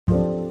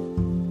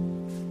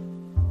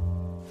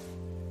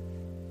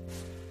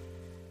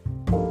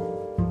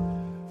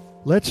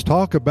Let's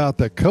talk about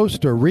the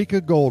Costa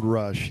Rica gold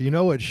rush. You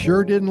know, it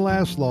sure didn't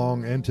last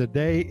long, and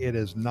today it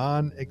is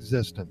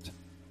non-existent.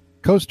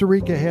 Costa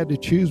Rica had to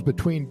choose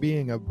between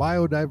being a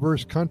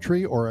biodiverse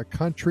country or a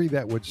country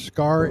that would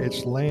scar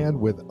its land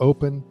with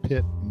open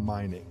pit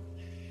mining.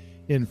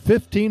 In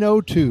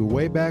 1502,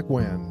 way back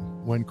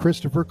when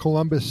Christopher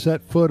Columbus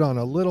set foot on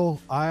a little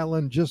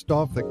island just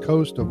off the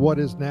coast of what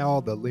is now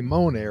the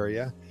Limon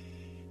area,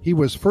 he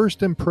was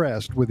first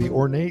impressed with the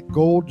ornate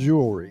gold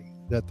jewelry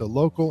that the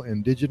local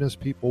indigenous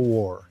people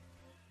wore.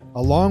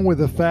 Along with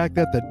the fact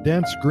that the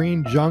dense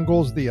green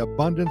jungles, the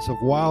abundance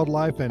of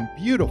wildlife, and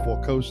beautiful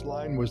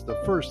coastline was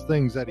the first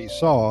things that he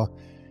saw,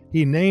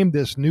 he named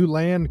this new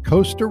land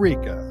Costa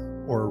Rica,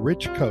 or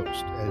Rich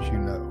Coast, as you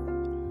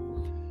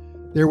know.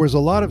 There was a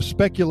lot of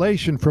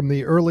speculation from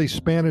the early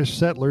Spanish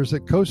settlers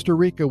that Costa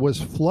Rica was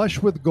flush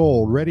with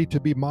gold, ready to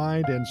be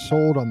mined and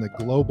sold on the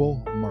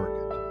global market.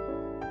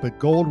 But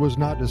gold was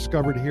not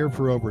discovered here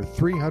for over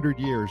 300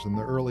 years in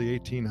the early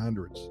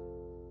 1800s.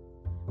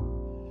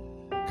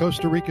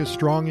 Costa Rica's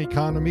strong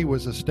economy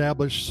was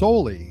established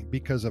solely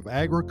because of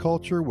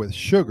agriculture, with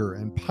sugar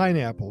and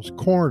pineapples,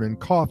 corn and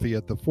coffee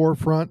at the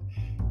forefront.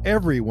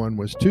 Everyone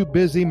was too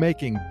busy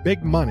making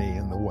big money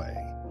in the way.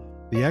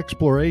 The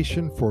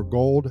exploration for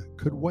gold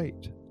could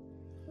wait.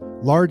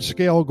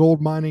 Large-scale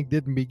gold mining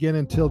didn't begin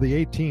until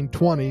the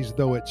 1820s,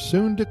 though it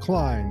soon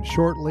declined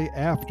shortly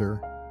after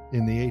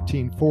in the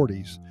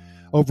 1840s.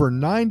 Over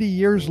 90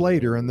 years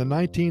later, in the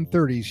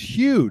 1930s,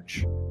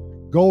 huge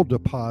gold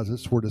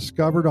deposits were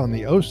discovered on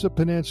the Osa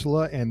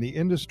Peninsula, and the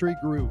industry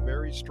grew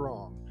very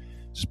strong,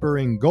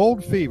 spurring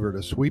gold fever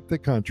to sweep the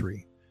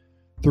country.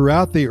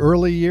 Throughout the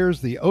early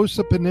years, the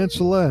Osa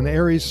Peninsula and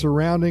areas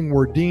surrounding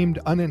were deemed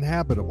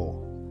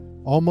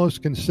uninhabitable,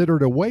 almost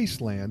considered a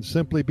wasteland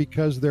simply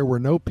because there were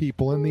no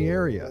people in the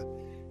area.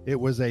 It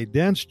was a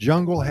dense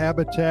jungle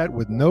habitat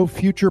with no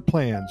future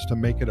plans to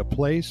make it a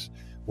place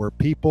where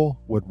people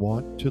would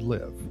want to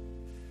live.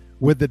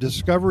 With the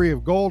discovery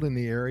of gold in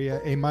the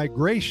area, a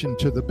migration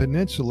to the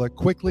peninsula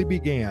quickly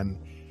began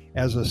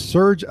as a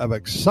surge of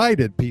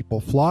excited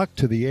people flocked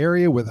to the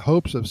area with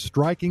hopes of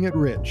striking it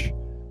rich,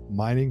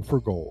 mining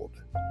for gold.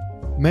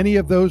 Many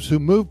of those who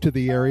moved to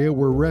the area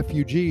were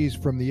refugees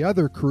from the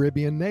other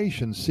Caribbean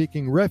nations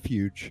seeking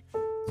refuge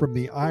from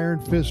the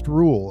iron fist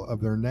rule of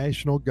their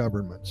national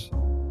governments,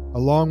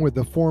 along with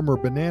the former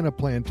banana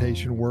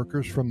plantation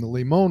workers from the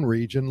Limon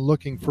region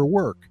looking for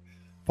work,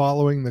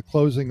 following the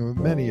closing of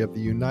many of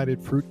the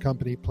United Fruit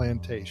Company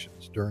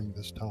plantations during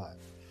this time.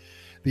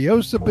 The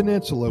Osa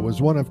Peninsula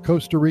was one of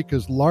Costa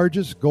Rica's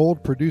largest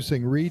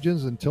gold-producing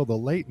regions until the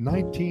late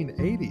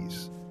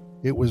 1980s.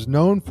 It was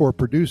known for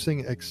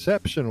producing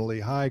exceptionally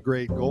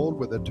high-grade gold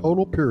with a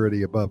total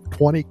purity above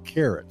 20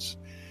 carats,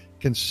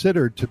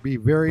 considered to be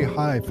very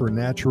high for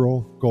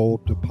natural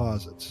gold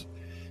deposits.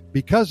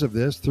 Because of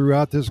this,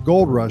 throughout this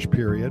gold rush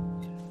period,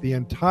 the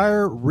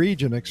entire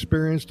region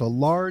experienced a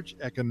large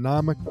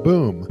economic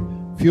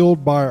boom,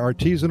 fueled by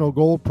artisanal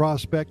gold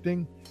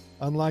prospecting.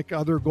 Unlike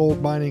other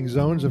gold mining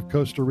zones of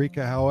Costa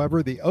Rica,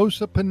 however, the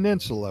Osa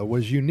Peninsula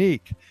was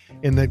unique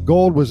in that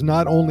gold was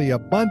not only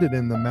abundant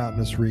in the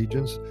mountainous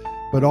regions,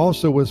 but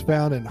also was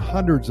found in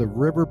hundreds of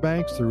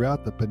riverbanks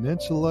throughout the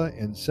peninsula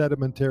in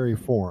sedimentary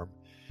form.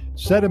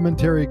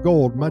 Sedimentary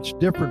gold, much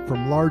different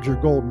from larger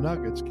gold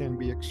nuggets, can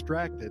be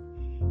extracted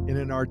in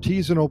an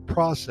artisanal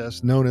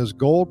process known as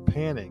gold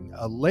panning,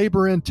 a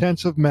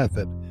labor-intensive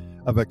method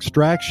of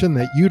extraction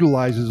that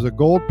utilizes a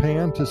gold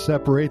pan to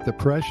separate the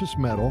precious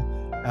metal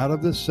out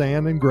of the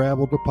sand and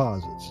gravel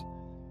deposits.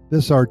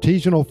 This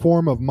artisanal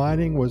form of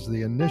mining was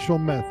the initial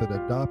method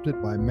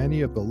adopted by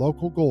many of the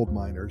local gold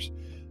miners,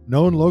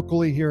 known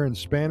locally here in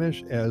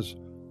Spanish as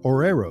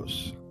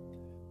oreros.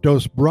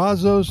 Dos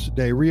Brazos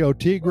de Rio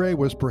Tigre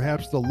was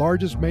perhaps the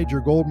largest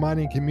major gold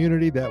mining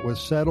community that was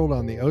settled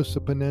on the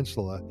Osa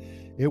Peninsula.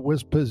 It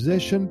was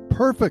positioned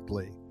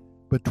perfectly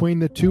between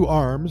the two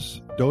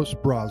arms, Dos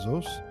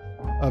Brazos,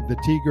 of the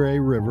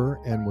Tigre River,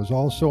 and was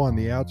also on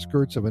the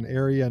outskirts of an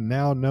area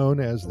now known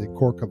as the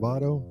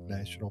Corcovado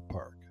National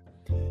Park.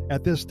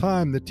 At this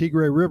time, the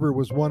Tigre River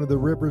was one of the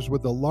rivers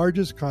with the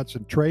largest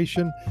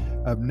concentration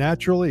of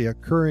naturally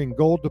occurring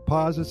gold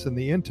deposits in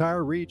the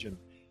entire region.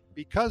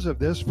 Because of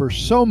this, for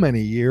so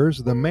many years,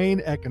 the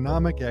main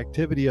economic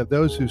activity of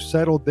those who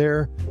settled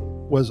there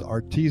was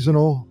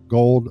artisanal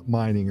gold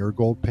mining or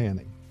gold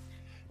panning.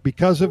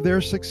 Because of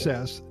their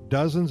success,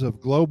 dozens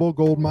of global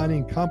gold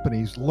mining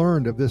companies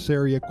learned of this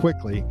area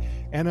quickly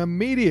and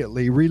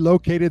immediately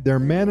relocated their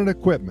men and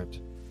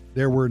equipment.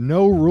 There were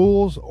no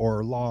rules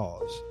or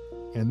laws,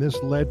 and this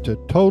led to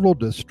total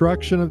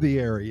destruction of the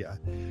area.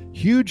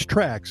 Huge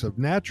tracts of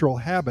natural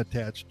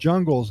habitats,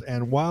 jungles,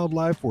 and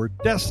wildlife were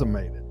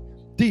decimated.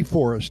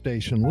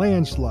 Deforestation,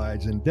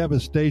 landslides, and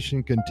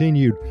devastation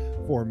continued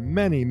for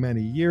many,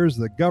 many years.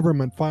 The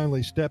government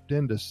finally stepped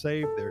in to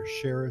save their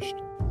cherished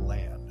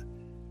land.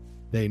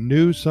 They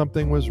knew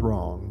something was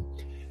wrong.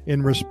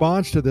 In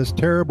response to this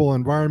terrible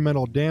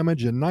environmental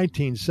damage, in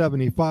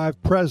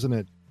 1975,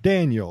 President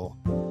Daniel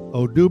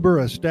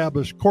Oduber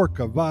established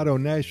Corcovado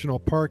National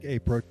Park, a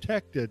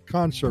protected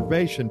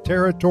conservation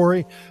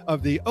territory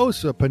of the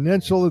Osa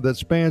Peninsula that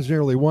spans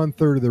nearly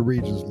one-third of the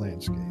region's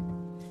landscape.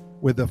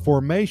 With the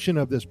formation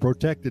of this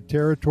protected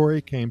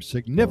territory came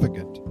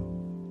significant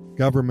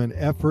government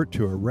effort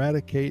to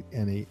eradicate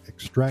any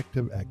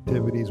extractive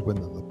activities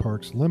within the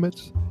park's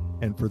limits,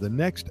 and for the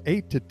next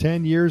 8 to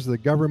 10 years, the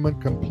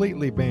government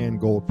completely banned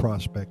gold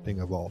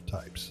prospecting of all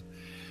types.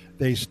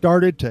 They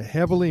started to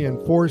heavily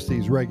enforce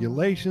these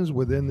regulations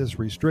within this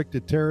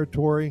restricted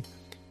territory.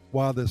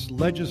 While this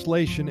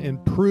legislation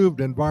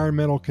improved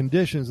environmental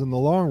conditions in the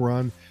long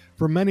run,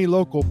 for many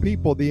local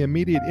people, the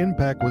immediate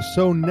impact was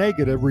so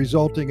negative,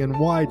 resulting in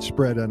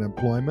widespread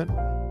unemployment.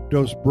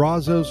 Dos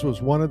Brazos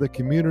was one of the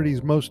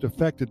communities most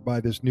affected by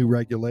this new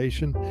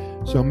regulation,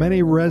 so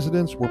many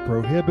residents were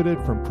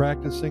prohibited from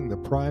practicing the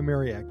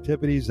primary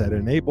activities that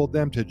enabled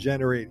them to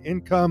generate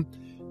income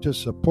to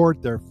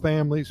support their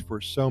families for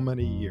so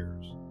many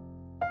years.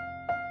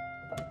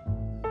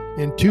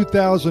 In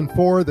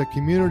 2004, the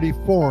community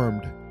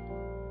formed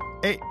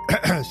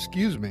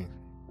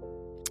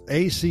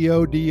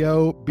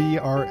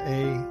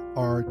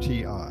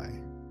ACODOBRARTI,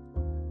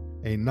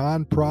 a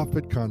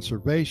nonprofit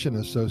conservation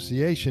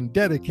association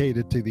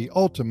dedicated to the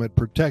ultimate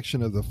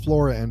protection of the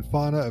flora and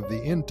fauna of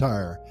the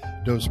entire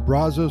Dos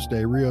Brazos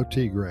de Rio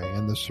Tigre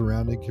and the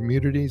surrounding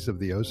communities of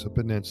the Osa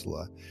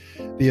Peninsula.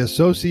 The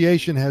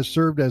association has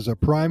served as a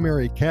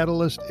primary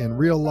catalyst in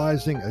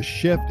realizing a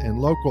shift in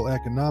local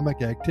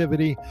economic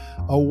activity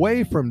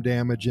away from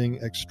damaging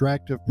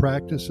extractive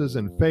practices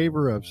in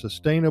favor of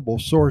sustainable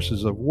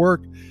sources of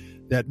work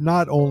that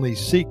not only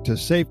seek to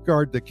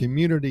safeguard the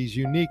community's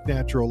unique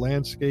natural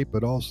landscape,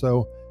 but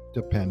also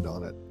depend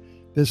on it.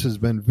 This has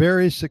been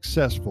very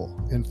successful.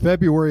 In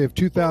February of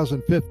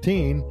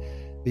 2015,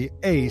 the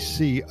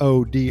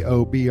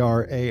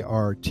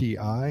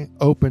ACODOBRARTI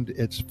opened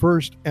its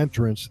first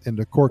entrance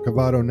into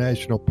Corcovado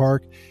National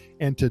Park,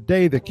 and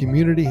today the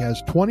community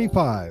has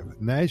 25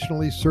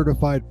 nationally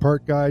certified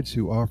park guides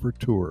who offer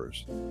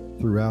tours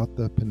throughout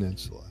the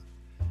peninsula.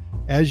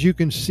 As you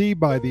can see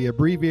by the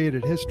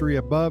abbreviated history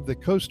above, the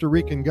Costa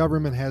Rican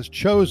government has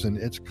chosen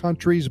its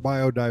country's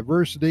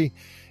biodiversity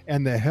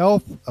and the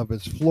health of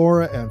its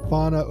flora and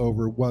fauna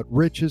over what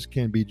riches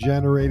can be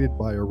generated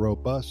by a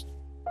robust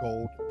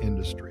gold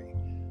industry.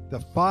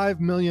 The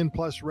 5 million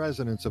plus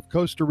residents of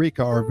Costa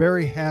Rica are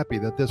very happy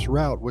that this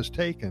route was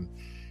taken,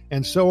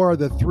 and so are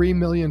the 3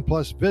 million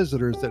plus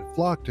visitors that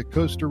flock to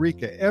Costa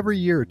Rica every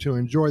year to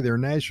enjoy their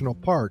national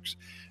parks,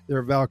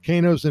 their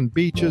volcanoes and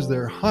beaches,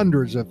 their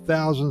hundreds of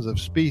thousands of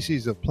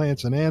species of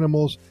plants and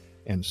animals,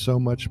 and so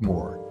much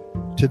more.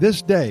 To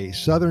this day,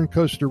 southern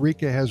Costa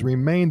Rica has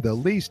remained the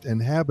least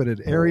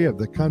inhabited area of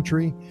the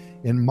country.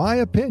 In my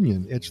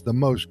opinion, it's the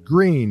most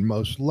green,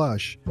 most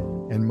lush,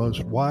 and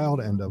most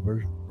wild and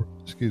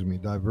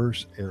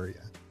diverse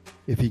area.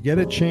 If you get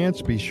a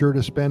chance, be sure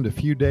to spend a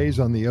few days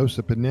on the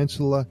Osa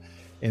Peninsula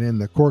and in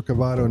the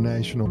Corcovado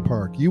National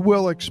Park. You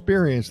will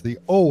experience the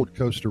old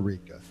Costa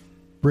Rica.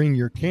 Bring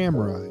your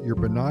camera, your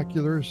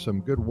binoculars,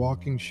 some good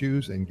walking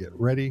shoes, and get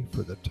ready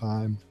for the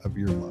time of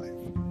your life.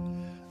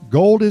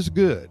 Gold is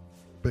good,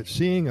 but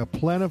seeing a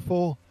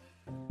plentiful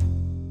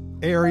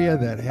area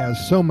that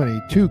has so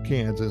many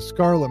toucans and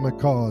scarlet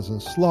macaws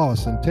and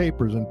sloths and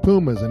tapirs and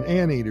pumas and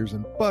anteaters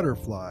and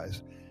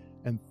butterflies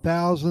and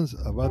thousands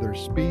of other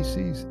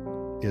species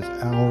is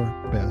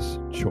our best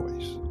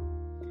choice.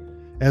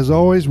 As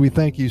always, we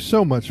thank you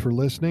so much for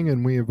listening,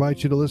 and we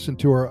invite you to listen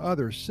to our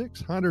other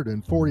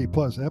 640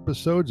 plus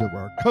episodes of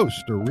our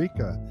Costa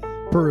Rica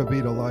Pura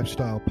Vida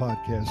Lifestyle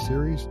podcast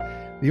series.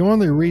 The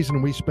only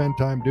reason we spend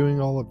time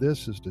doing all of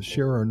this is to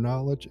share our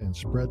knowledge and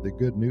spread the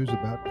good news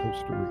about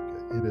Costa Rica.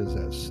 It is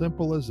as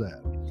simple as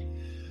that.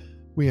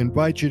 We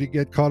invite you to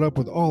get caught up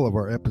with all of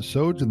our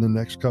episodes in the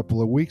next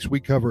couple of weeks. We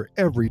cover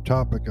every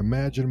topic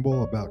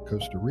imaginable about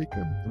Costa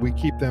Rica. We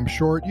keep them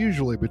short,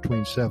 usually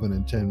between 7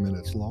 and 10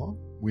 minutes long.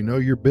 We know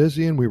you're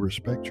busy and we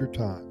respect your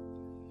time.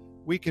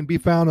 We can be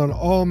found on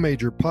all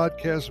major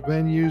podcast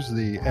venues,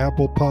 the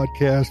Apple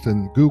Podcast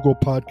and Google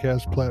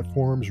Podcast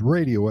platforms,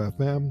 Radio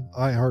FM,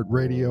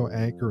 iHeartRadio,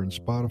 Anchor, and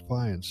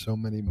Spotify, and so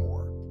many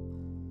more.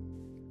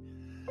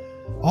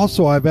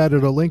 Also, I've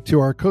added a link to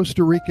our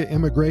Costa Rica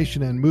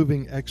Immigration and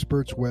Moving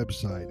Experts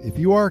website. If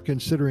you are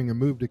considering a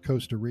move to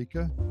Costa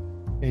Rica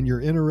and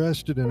you're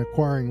interested in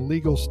acquiring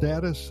legal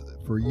status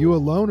for you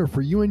alone or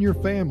for you and your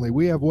family,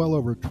 we have well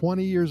over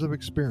 20 years of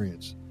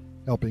experience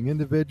helping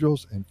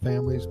individuals and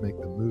families make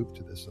the move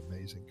to this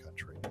amazing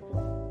country.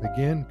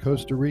 Again,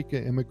 Costa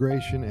Rica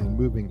Immigration and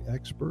Moving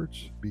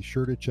Experts. Be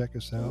sure to check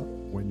us out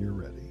when you're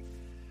ready.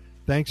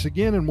 Thanks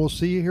again, and we'll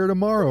see you here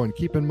tomorrow. And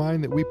keep in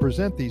mind that we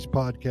present these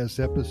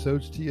podcast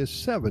episodes to you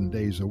 7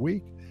 days a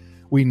week.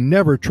 We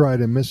never try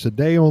to miss a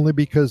day, only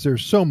because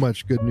there's so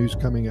much good news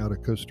coming out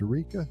of Costa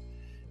Rica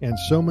and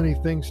so many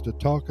things to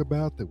talk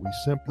about that we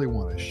simply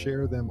want to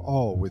share them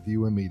all with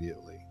you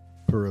immediately.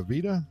 Pura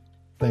Vida,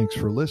 thanks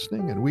for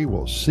listening, and we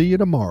will see you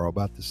tomorrow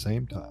about the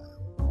same time.